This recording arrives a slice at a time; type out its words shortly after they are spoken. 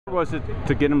Was it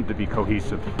to get them to be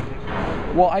cohesive?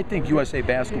 Well, I think USA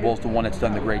Basketball is the one that's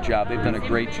done the great job. They've done a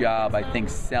great job, I think,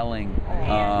 selling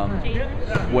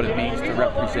what it means to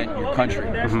represent your country.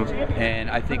 And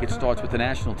I think it starts with the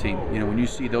national team. You know, when you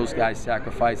see those guys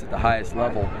sacrifice at the highest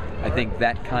level, I think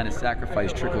that kind of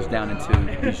sacrifice trickles down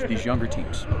into these younger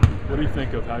teams. What do you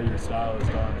think of how your style has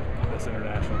gone in this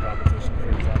international competition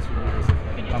for these last few years?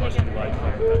 How much do you like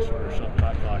playing that shorter shot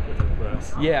clock with your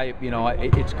press? Yeah, you know,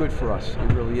 it's good for us.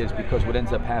 It really is, because what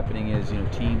ends up happening is, you know,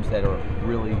 teams that are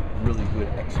really good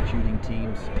executing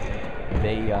teams,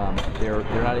 they're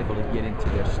not able to get into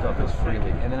their stuff as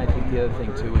freely. And then I think the other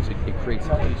thing too is it creates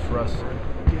space for us.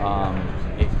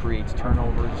 It creates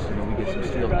turnovers. You know, we get some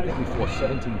steals. I think we forced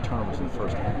 17 turnovers in the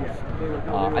first half.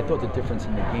 I thought the difference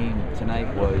in the game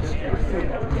tonight was,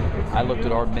 I looked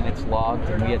at our minutes logged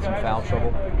and we had some foul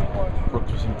trouble.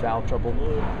 Brooks was in foul trouble.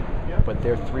 But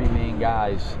their three main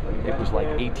guys, it was like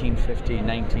 18, 15,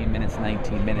 19 minutes,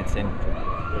 19 minutes. And,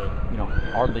 you know,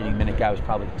 our leading minute guy was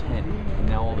probably 10. And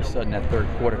now all of a sudden that third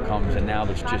quarter comes and now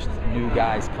there's just new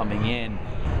guys coming in.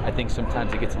 I think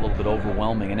sometimes it gets a little bit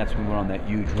overwhelming, and that's when we went on that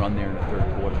huge run there in the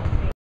third quarter.